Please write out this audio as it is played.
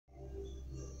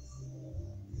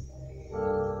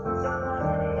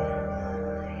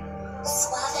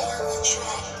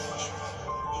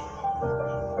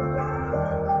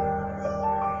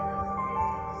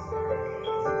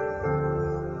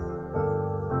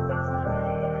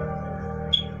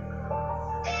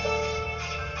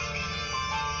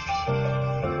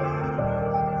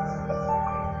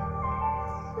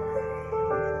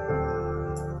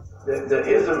The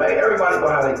ism, everybody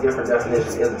gonna have a different definition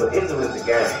of ism, but ism is the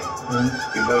game.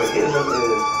 You feel me? Ism is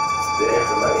the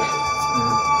information.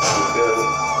 You feel me?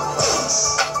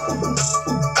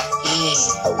 Yeah.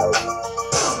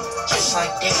 Just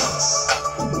like that.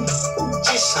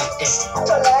 Just like that.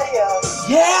 Deliedeo.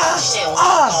 Yeah! Shit, when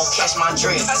you gon' catch my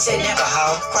drift? I said never,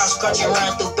 hoe. Cross country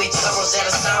run through bitches like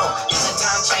Rosetta stone. It's a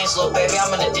time change, little baby,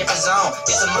 I'm in a different zone.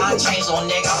 It's a mind change, little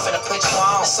nigga, I'm finna put you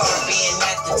on. Sorry being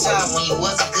at the top when you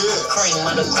wasn't good. Cream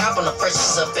of the crop on the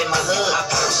freshest up in my hood. I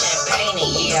pop champagne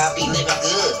and yeah, I be living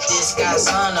good. This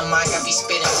guy's on the mic, I be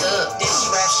spitting tub. This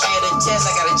rap shit a test,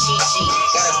 I got a cheat sheet.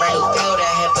 Got a brand new pill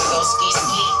that help it go ski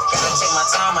ski. Gotta take my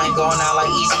time, I ain't going out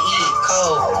like Easy E.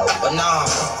 Cold, but nah,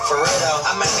 for real though.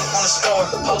 I'm at the corner store,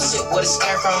 posted with a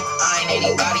scarecrow. I ain't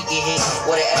anybody get hit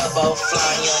with an elbow.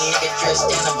 Fly young nigga dressed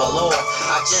in a velour.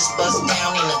 I just bust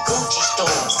down in a Gucci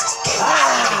store.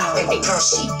 Baby girl,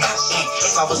 she poppin'.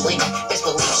 If I was leaving, best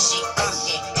believe she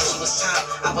poppin'. If she was time,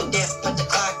 I would def put the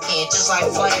clock in, just like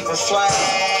Flavor Flav.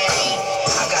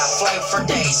 I got flavor for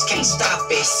days, can't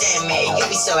stop it. Sandman, you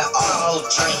be selling all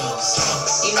dreams.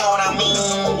 You know what I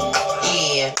mean?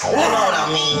 Yeah, you know what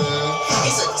I mean.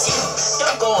 It's a tip,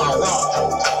 don't go on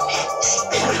wrong.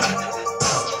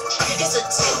 It's a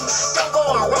tip, don't go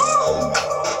on wrong.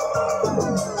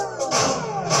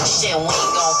 Shit, when you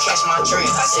gon' catch my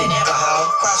drift? I said never, hoe.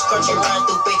 Cross country run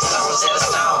through bitches like Rosetta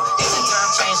stone. This a time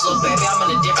change, little baby, I'm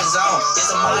in a different zone.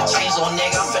 This a mind change, little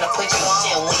nigga, I'm finna put you on.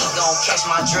 Shit, when you gon' catch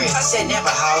my drift? I said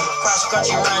never, hoe. Cross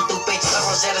country run through bitches like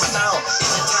Rosetta stone.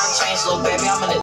 This a time change, little baby, I'm in a